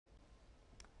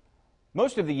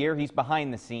Most of the year, he's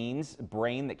behind the scenes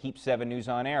brain that keeps 7 News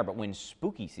on air. But when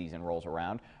spooky season rolls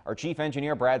around, our chief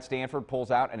engineer, Brad Stanford,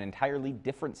 pulls out an entirely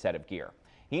different set of gear.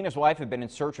 He and his wife have been in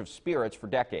search of spirits for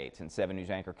decades, and 7 News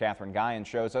anchor Catherine Guyon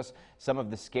shows us some of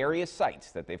the scariest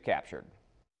sights that they've captured.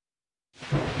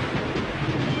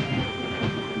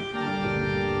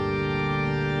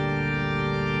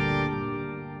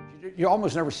 You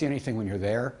almost never see anything when you're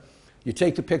there. You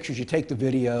take the pictures, you take the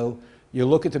video, you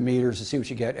look at the meters to see what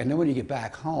you get, and then when you get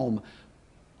back home,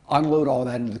 unload all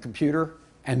that into the computer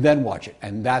and then watch it,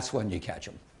 and that's when you catch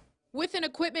them. With an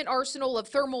equipment arsenal of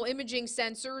thermal imaging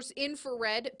sensors,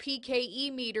 infrared,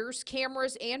 PKE meters,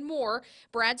 cameras, and more,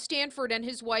 Brad Stanford and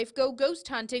his wife go ghost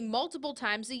hunting multiple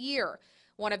times a year.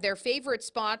 One of their favorite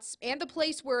spots, and the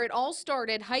place where it all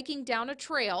started hiking down a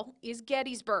trail, is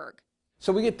Gettysburg.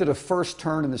 So we get to the first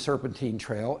turn in the Serpentine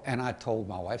Trail, and I told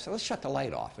my wife, so let's shut the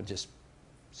light off and just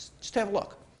have a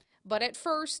look. But at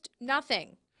first,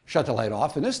 nothing. Shut the light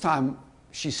off, and this time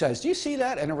she says, do you see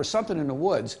that? And there was something in the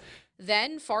woods.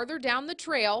 Then, farther down the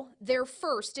trail, their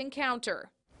first encounter.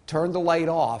 Turned the light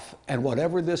off, and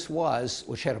whatever this was,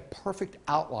 which had a perfect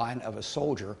outline of a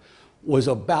soldier, was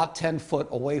about 10 foot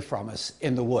away from us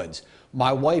in the woods.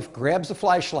 My wife grabs the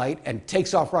flashlight and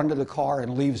takes off running to the car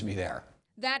and leaves me there.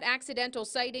 That accidental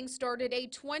sighting started a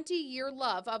 20-year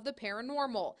love of the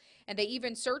paranormal, and they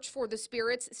even searched for the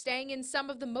spirits staying in some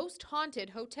of the most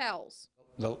haunted hotels.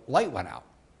 The light went out,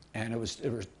 and there was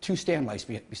 2 stand lights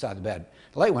beside the bed.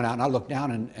 The light went out, and I looked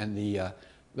down, and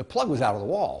the plug was out of the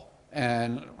wall.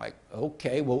 And I'm like,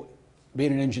 okay, well,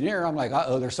 being an engineer, I'm like,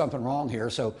 uh-oh, there's something wrong here.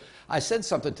 So I said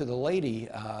something to the lady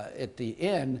at the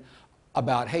inn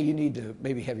about, hey, you need to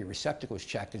maybe have your receptacles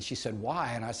checked. And she said,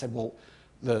 why? And I said, well,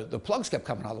 the plugs kept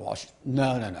coming out of the wall. She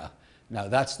said, no,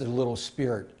 that's the little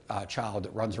spirit child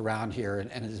that runs around here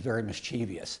and is very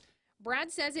mischievous.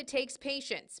 Brad says it takes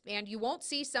patience, and you won't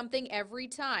see something every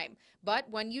time. But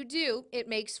when you do, it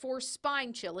makes for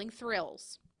spine-chilling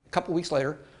thrills. A couple weeks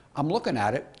later, I'm looking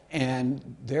at it,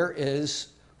 and there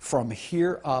is, from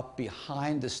here up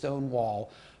behind the stone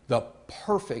wall, the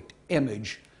perfect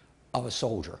image of a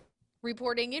soldier.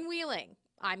 Reporting in Wheeling,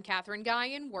 I'm Catherine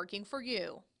Guyon, working for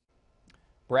you.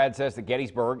 Brad says that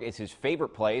Gettysburg is his favorite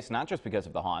place, not just because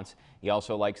of the haunts. He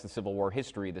also likes the Civil War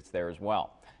history that's there as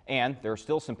well. And there's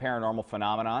still some paranormal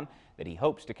phenomenon that he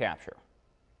hopes to capture.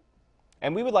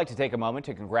 And we would like to take a moment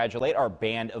to congratulate our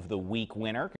Band of the Week winner.